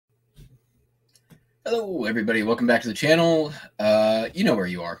Hello, everybody. Welcome back to the channel. You know where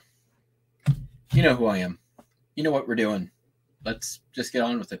you are. You know who I am. You know what we're doing. Let's just get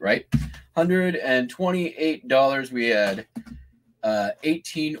on with it, right? $128. We had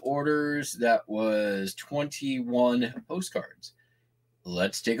 18 orders. That was 21 postcards.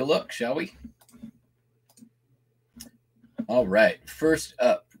 Let's take a look, shall we? All right. First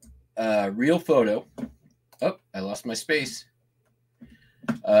up, Real Photo. Oh, I lost my space.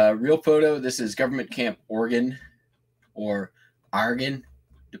 Real Photo. This is Government Camp Oregon, or Argon,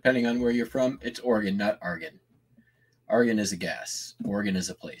 depending on where you're from. It's Oregon, not Argon. Argon is a gas. Oregon is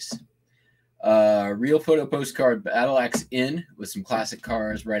a place. Real Photo postcard, Battle Axe Inn, with some classic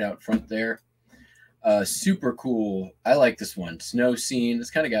cars right out front there. Super cool. I like this one. Snow scene.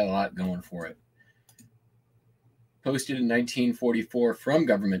 It's kind of got a lot going for it. Posted in 1944 from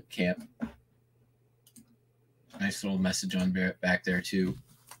Government Camp. Nice little message on back there too.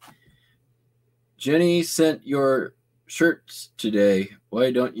 Jenny sent your shirts today.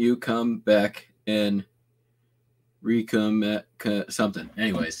 Why don't you come back and something?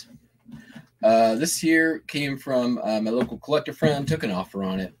 Anyways, this here came from my local collector friend. Took an offer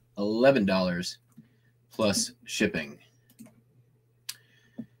on it, $11 plus shipping.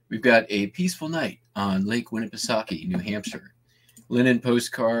 We've got A Peaceful Night on Lake Winnipesaukee, New Hampshire. Linen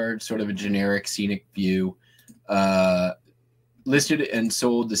postcard, sort of a generic scenic view. Listed and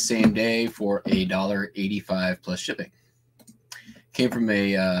sold the same day for $1.85 plus shipping. Came from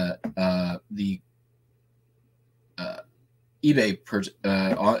the online eBay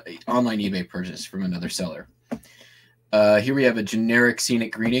purchase from another seller. Here we have a generic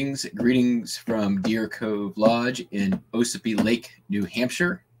scenic greetings. Greetings from Deer Cove Lodge in Ossipee Lake, New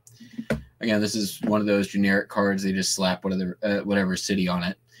Hampshire. Again, this is one of those generic cards. They just slap whatever city on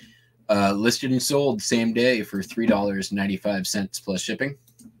it. Listed and sold same day for $3.95 plus shipping.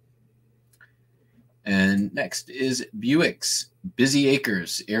 And next is Buick's Busy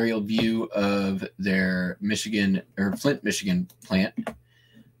Acres, aerial view of their Flint, Michigan plant.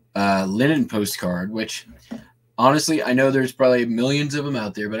 Linen postcard, which honestly, I know there's probably millions of them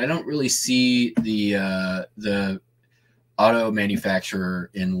out there, but I don't really see the auto manufacturer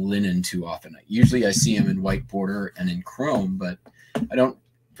in linen too often. Usually I see them in white border and in chrome, but I don't,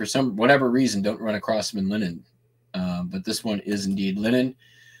 for whatever reason, don't run across them in linen. But this one is indeed linen.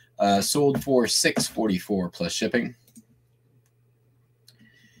 Sold for $6.44 plus shipping.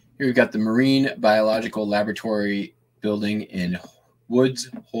 Here we've got the Marine Biological Laboratory building in Woods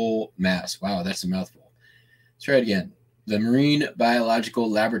Hole, Mass. Wow, that's a mouthful. Let's try it again. The Marine Biological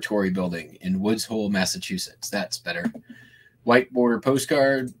Laboratory building in Woods Hole, Massachusetts. That's better. White border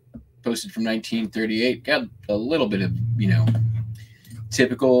postcard, posted from 1938. Got a little bit of,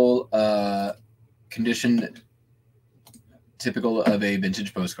 typical condition, typical of a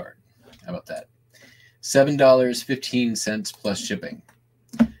vintage postcard. How about that? $7.15 plus shipping.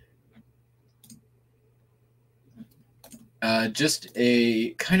 Just a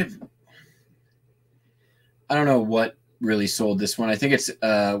kind of, I don't know what really sold this one. I think it's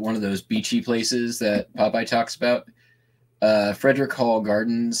one of those beachy places that Popeye talks about. Frederick Hall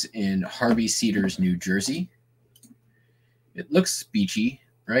Gardens in Harvey Cedars, New Jersey. It looks beachy,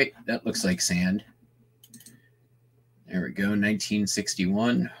 right? That looks like sand. There we go.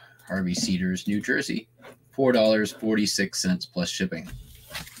 1961, Harvey Cedars, New Jersey. $4.46 plus shipping.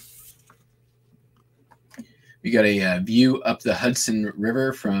 We got a view up the Hudson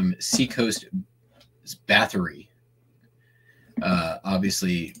River from Seacoast Battery.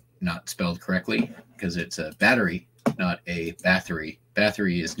 Obviously not spelled correctly because it's a battery, not a battery.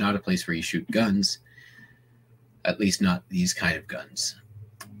 Battery is not a place where you shoot guns. At least not these kind of guns.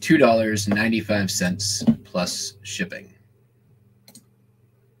 $2.95 plus shipping.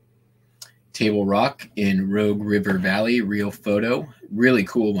 Table Rock in Rogue River Valley, Real Photo. Really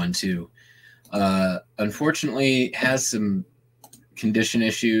cool one too. Unfortunately, has some condition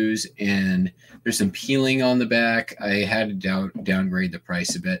issues and there's some peeling on the back. I had to downgrade the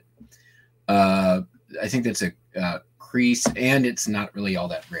price a bit. I think that's a crease, and it's not really all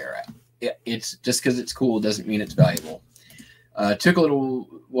that rare. It's just because it's cool doesn't mean it's valuable. Took a little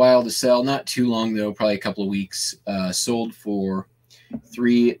while to sell, not too long though, probably a couple of weeks. Sold for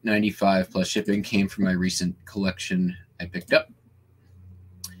 $3.95 plus shipping. Came from my recent collection I picked up.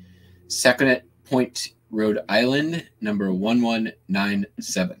 Saconet Point, Rhode Island, number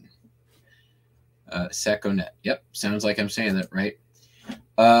 1197. Saconet. Yep, sounds like I'm saying that right.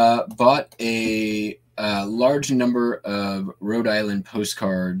 Bought a large number of Rhode Island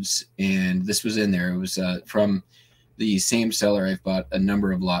postcards, and this was in there. It was from the same seller I've bought a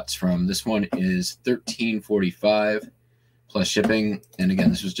number of lots from. This one is $13.45 plus shipping. And again,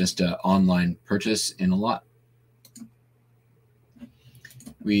 this was just an online purchase in a lot.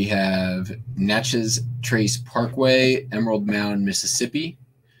 We have Natchez Trace Parkway, Emerald Mound, Mississippi.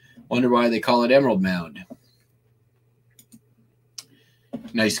 Wonder why they call it Emerald Mound.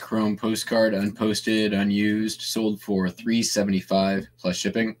 Nice chrome postcard, unposted, unused, sold for $3.75 plus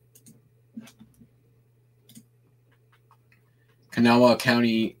shipping. Kanawha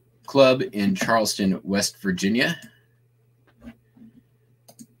County Club in Charleston, West Virginia.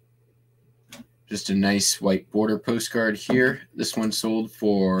 Just a nice white border postcard here. This one sold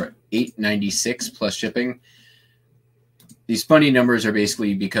for $8.96 plus shipping. These funny numbers are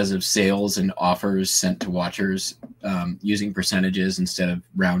basically because of sales and offers sent to watchers using percentages instead of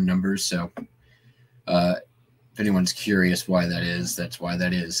round numbers. So if anyone's curious why that is, that's why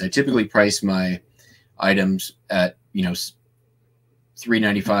that is. I typically price my items at, you know,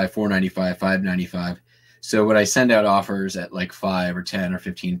 $3.95, $4.95, $5.95. So when I send out offers at like 5 or 10 or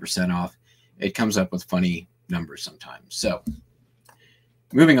 15% off, it comes up with funny numbers sometimes. So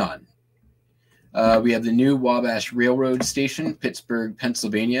moving on. We have the new Wabash Railroad Station, Pittsburgh,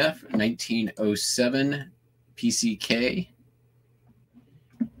 Pennsylvania, 1907 PCK.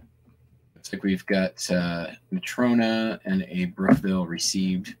 Looks like we've got Natrona and a Brookville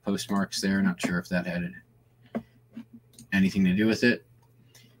received postmarks there. Not sure if that had anything to do with it.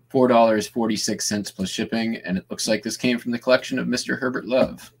 $4.46 plus shipping, and it looks like this came from the collection of Mr. Herbert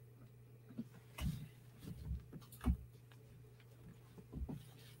Love.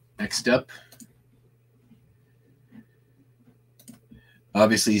 Next up,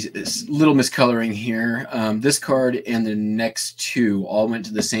 obviously, it's a little miscoloring here. This card and the next two all went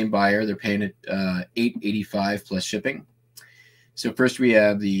to the same buyer. They're paying it $8.85 plus shipping. So first we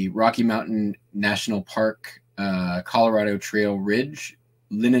have the Rocky Mountain National Park, Colorado Trail Ridge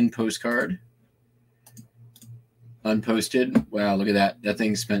linen postcard. Unposted. Wow, look at that. That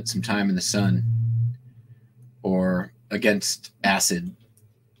thing spent some time in the sun or against acid.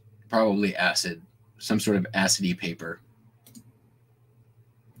 Probably acid. Some sort of acidy paper.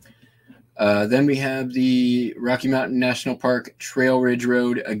 Then we have the Rocky Mountain National Park Trail Ridge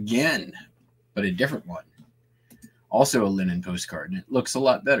Road again, but a different one. Also a linen postcard, and it looks a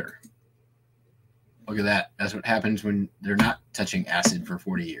lot better. Look at that. That's what happens when they're not touching acid for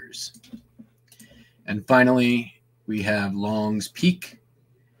 40 years. And finally, we have Long's Peak,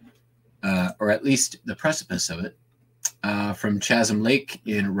 or at least the precipice of it, from Chasm Lake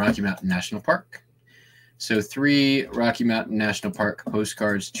in Rocky Mountain National Park. So 3 Rocky Mountain National Park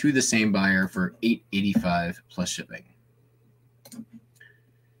postcards to the same buyer for $8.85 plus shipping.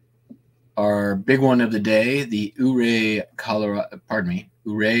 Our big one of the day, the Ouray,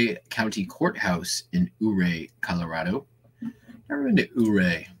 Ouray County Courthouse in Ouray, Colorado. Never been to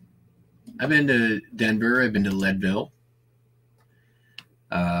Ouray. I've been to Denver. I've been to Leadville.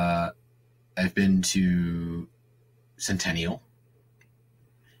 I've been to Centennial.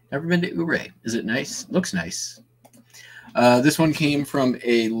 Never been to Ouray. Is it nice? Looks nice. This one came from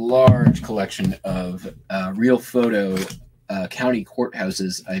a large collection of real photo county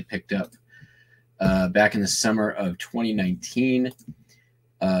courthouses I picked up back in the summer of 2019.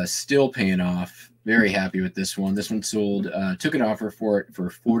 Still paying off. Very happy with this one. This one sold, took an offer for it for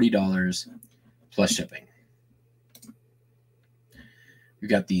 $40 plus shipping. We've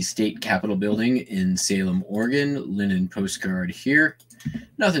got the State Capitol Building in Salem, Oregon. Linen postcard here.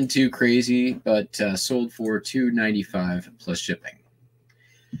 Nothing too crazy, but sold for $2.95 plus shipping.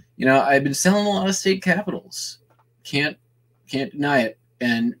 You know, I've been selling a lot of state capitals. Can't deny it.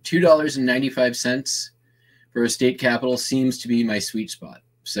 And $2.95 for a state capital seems to be my sweet spot.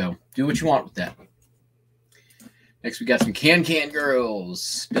 So do what you want with that. Next, we got some Can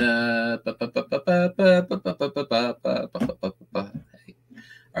Girls. All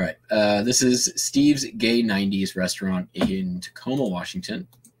right. This is Steve's Gay 90s restaurant in Tacoma, Washington.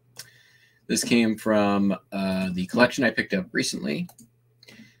 This came from the collection I picked up recently.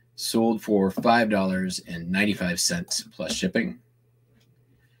 Sold for $5.95 plus shipping.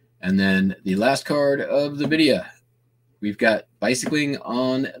 And then the last card of the video. We've got bicycling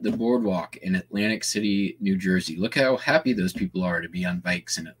on the boardwalk in Atlantic City, New Jersey. Look how happy those people are to be on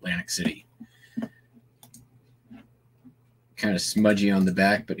bikes in Atlantic City. Kind of smudgy on the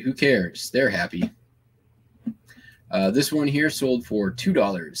back, but who cares? They're happy. This one here sold for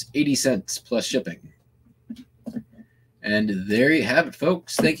 $2.80 plus shipping. And there you have it,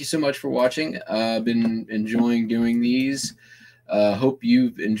 folks. Thank you so much for watching. I've been enjoying doing these. Hope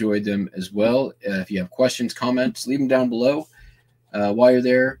you've enjoyed them as well. If you have questions, comments, leave them down below. While you're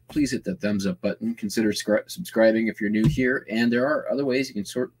there, please hit the thumbs up button. Consider subscribing if you're new here. And there are other ways you can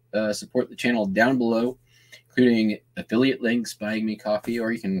support the channel down below. including affiliate links, buying me coffee,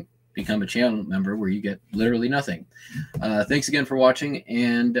 or you can become a channel member where you get literally nothing. Thanks again for watching,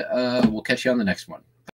 and we'll catch you on the next one.